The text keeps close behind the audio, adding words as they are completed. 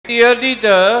Dear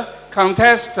leader,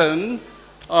 contestant,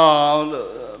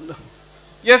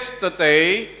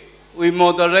 yesterday we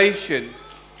moderation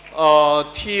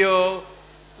till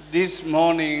this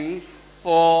morning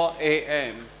 4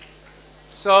 a.m.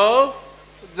 So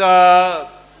the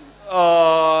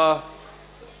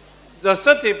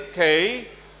certificate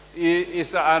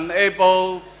is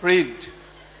unable print.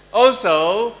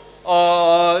 Also,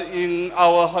 in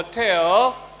our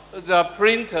hotel, the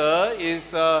printer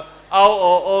is out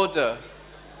of order.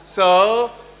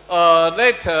 So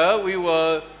later we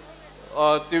will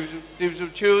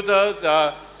distribute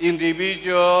the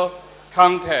individual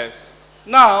contests.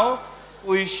 Now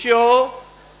we show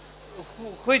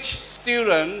which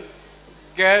student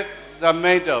get the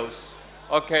medals.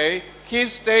 Okay, Key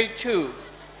Stage 2.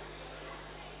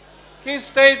 Key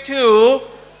Stage 2,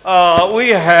 we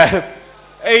have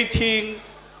 18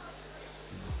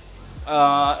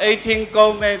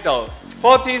 gold medal,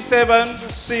 47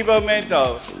 silver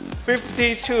medal,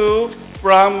 52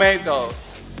 bronze medal,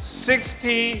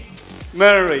 60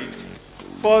 merit.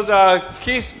 For the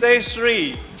Key Stage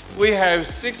 3, we have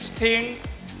 16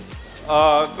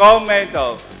 gold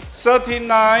medal,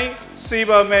 39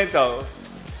 silver medal,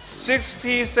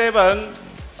 67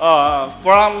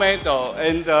 bronze medal,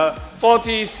 and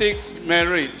 46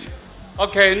 merit.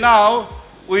 Okay, now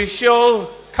we show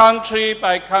country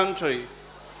by country.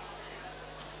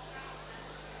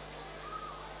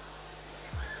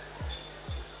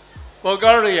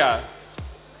 Bulgaria.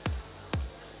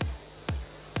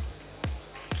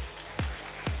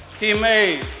 Team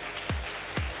A.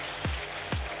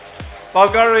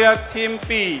 Bulgaria Team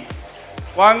B.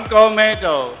 1 gold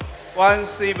medal, 1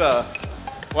 silver,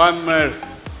 1 merit.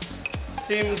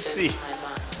 Team C.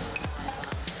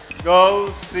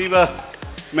 Gold, silver,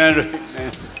 merit.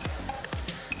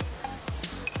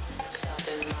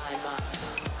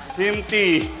 Team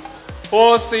D.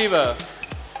 4 silver.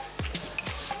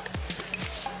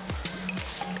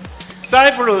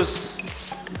 Cyprus,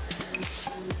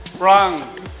 bronze.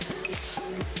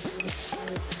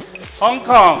 Hong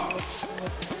Kong,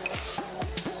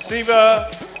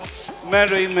 silver,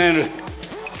 merit.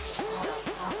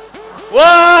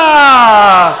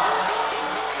 Wow!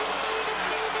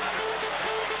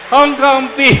 Hong Kong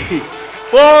B,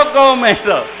 4 gold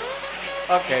medal.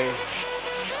 Okay.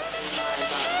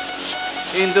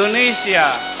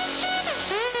 Indonesia,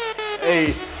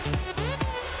 A.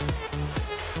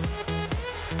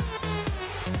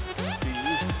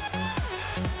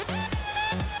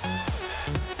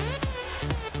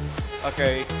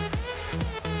 Okay.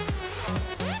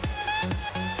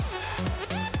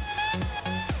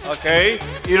 Okay.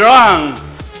 Iran.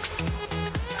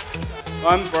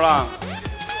 1 bronze.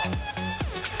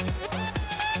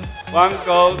 1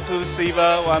 gold, 2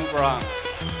 silver, 1 bronze.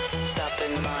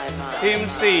 Team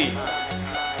C.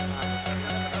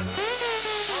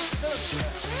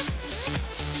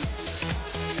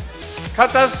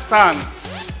 Kazakhstan.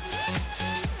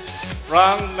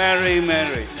 Bronze,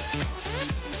 merit.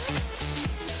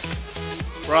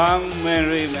 Bronze,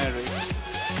 merit.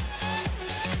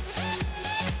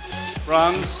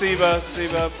 Bronze,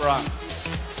 silver, bronze.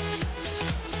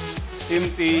 Team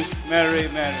D,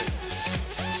 merit.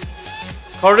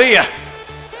 Korea,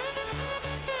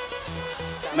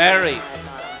 merit.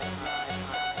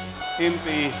 Team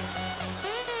B.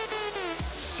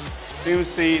 Team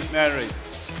C, merit.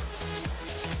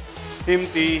 Team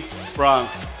D, bronze.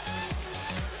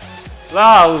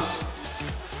 Laos,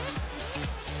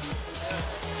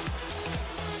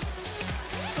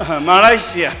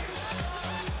 Malaysia,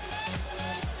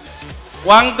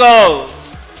 1 gold.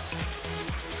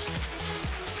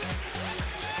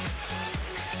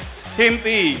 Team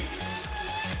B.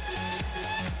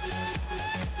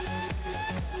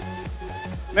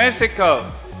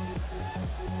 Mexico,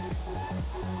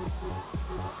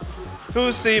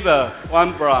 2 silver,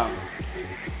 1 bronze.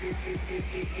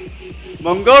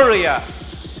 Mongolia,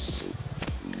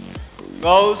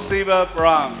 gold, silver,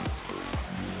 bronze.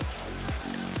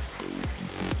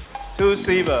 2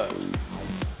 silver.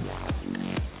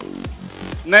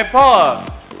 Nepal,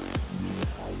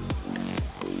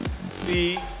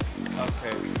 B.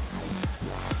 Okay.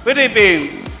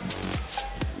 Philippines,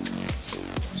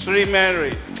 3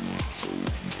 merit,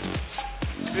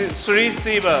 3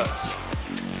 silver,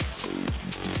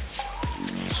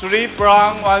 3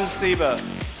 bronze, 1 silver,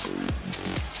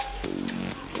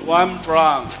 1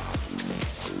 bronze.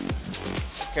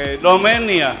 Okay,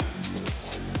 Romania,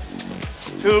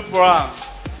 2 bronze,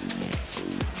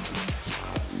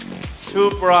 2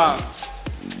 bronze.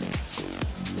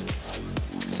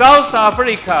 South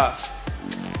Africa,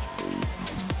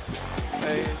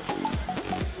 A,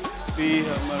 B,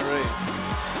 marine.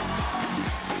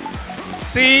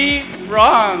 C,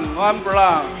 brown, 1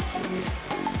 brown.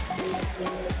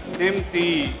 Team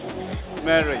D,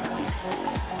 married.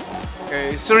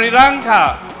 Okay, Sri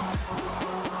Lanka,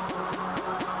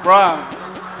 brown,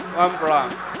 1 brown.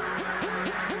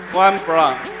 1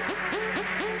 brown.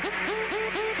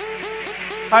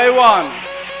 Taiwan,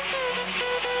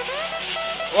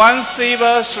 1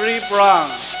 silver, 3 brown.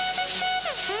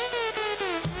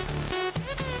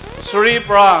 3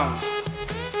 brown.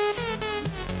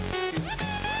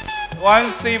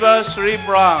 1 silver, 3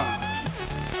 brown.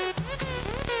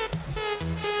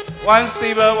 1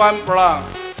 silver, 1 brown.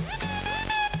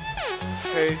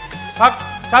 Okay.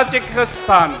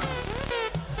 Tajikistan,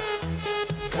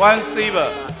 1 silver.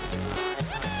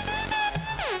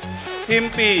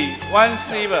 Team B, 1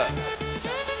 silver.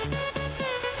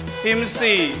 Team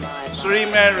C, 3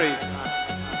 married.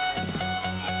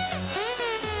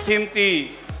 Team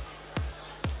D.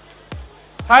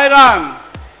 Thailand,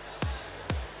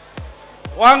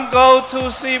 1 gold, 2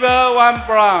 silver, 1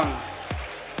 brown.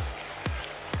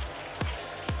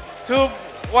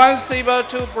 1 silver,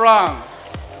 2 brown.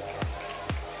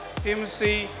 Team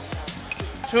C,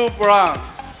 2 brown.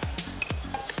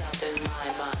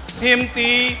 Team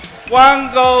D,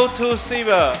 1 gold, 2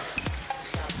 silver.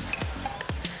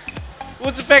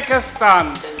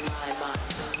 Uzbekistan,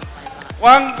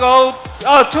 1 gold,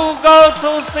 2 gold,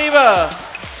 2 silver.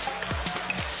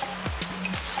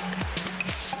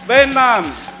 Vietnam,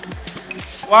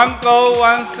 1 gold,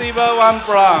 1 silver, 1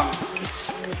 brown.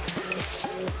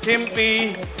 Team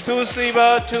B, 2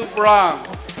 silver, 2 brown.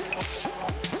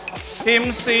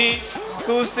 Team C,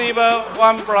 2 silver,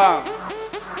 1 brown.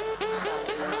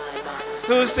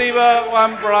 2 silver,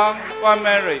 1 brown, 1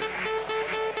 married.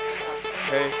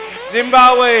 Okay.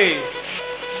 Zimbabwe.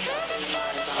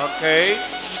 Okay.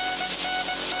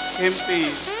 Team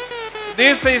B.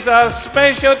 This is a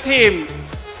special team.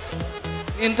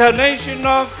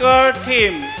 International girl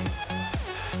team.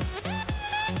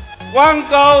 1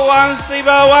 gold, 1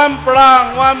 silver, 1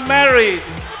 brown, 1 married.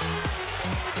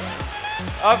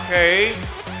 Okay.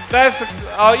 That's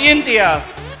India.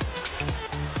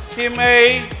 Team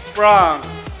A, brown.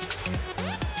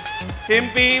 Team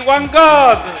B, 1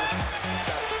 gold.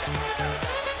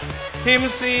 Team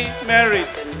C, married.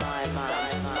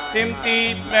 Team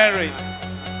D, married.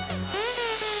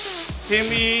 Team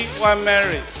E, 1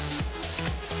 married.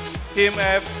 Team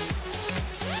F,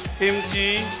 Team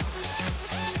G,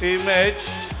 Team H,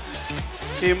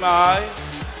 Team I,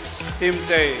 Team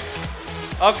D.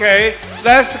 Okay,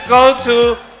 let's go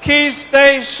to key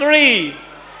stage 3.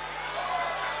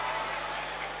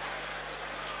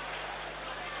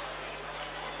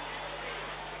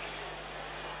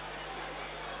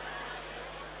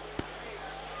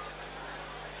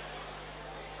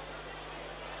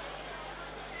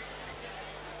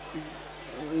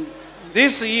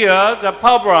 This year, the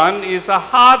program is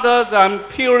harder than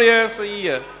previous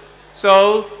year.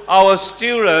 So our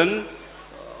students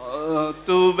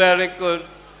do very good.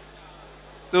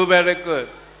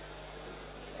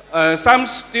 Some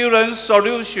students'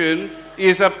 solution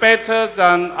is better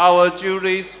than our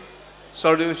jury's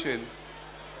solution.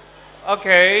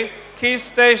 Okay, key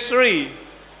stage 3.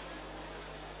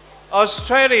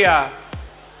 Australia,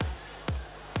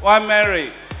 1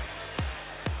 married.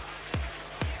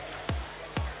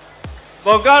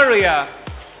 Bulgaria,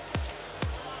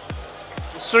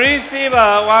 3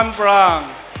 silver, 1 brown.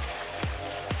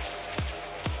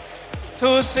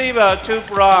 2 silver, 2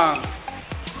 brown.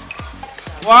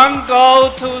 1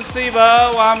 gold, 2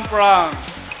 silver, 1 brown.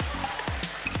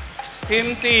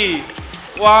 Team D,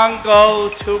 1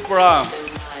 gold, 2 brown.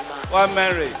 1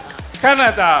 married.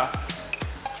 Canada,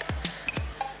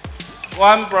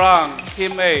 1 brown,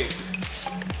 Team A.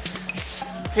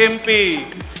 Team B,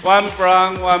 1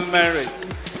 brown, 1 married.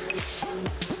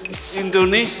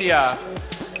 Indonesia,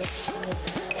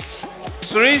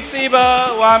 3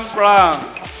 silver, 1 brown.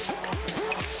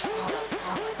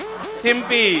 Team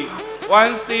B,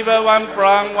 1 silver, 1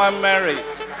 brown, 1 married.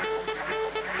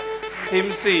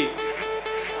 Team C.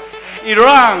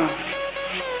 Iran,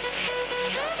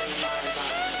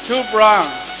 2 brown,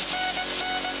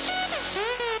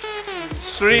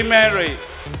 3 married.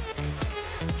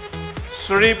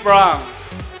 3 brown.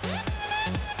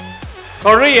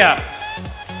 Korea,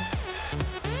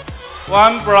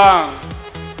 1 brown,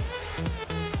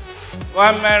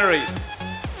 1 married.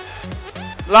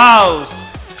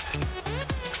 Laos,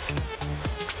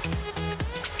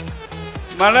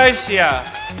 Malaysia,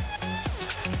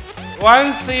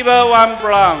 1 silver, 1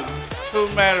 brown, 2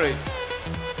 married.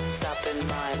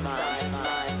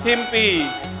 Team B,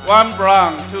 1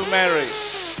 brown, 2 married.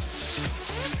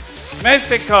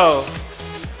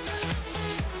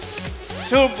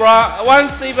 2 brown, 1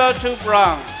 silver, 2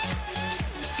 brown.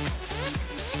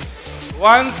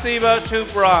 1 silver, 2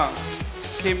 brown.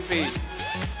 Team B.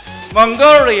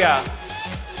 Mongolia.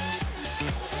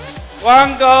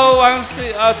 1 gold,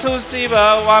 2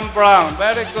 silver, 1 brown.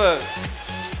 Very good.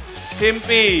 Team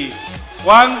B.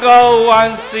 1 gold,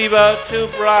 1 silver, 2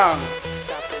 brown.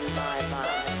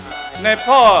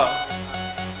 Nepal.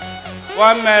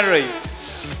 1 Mary.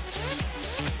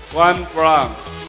 1 brown.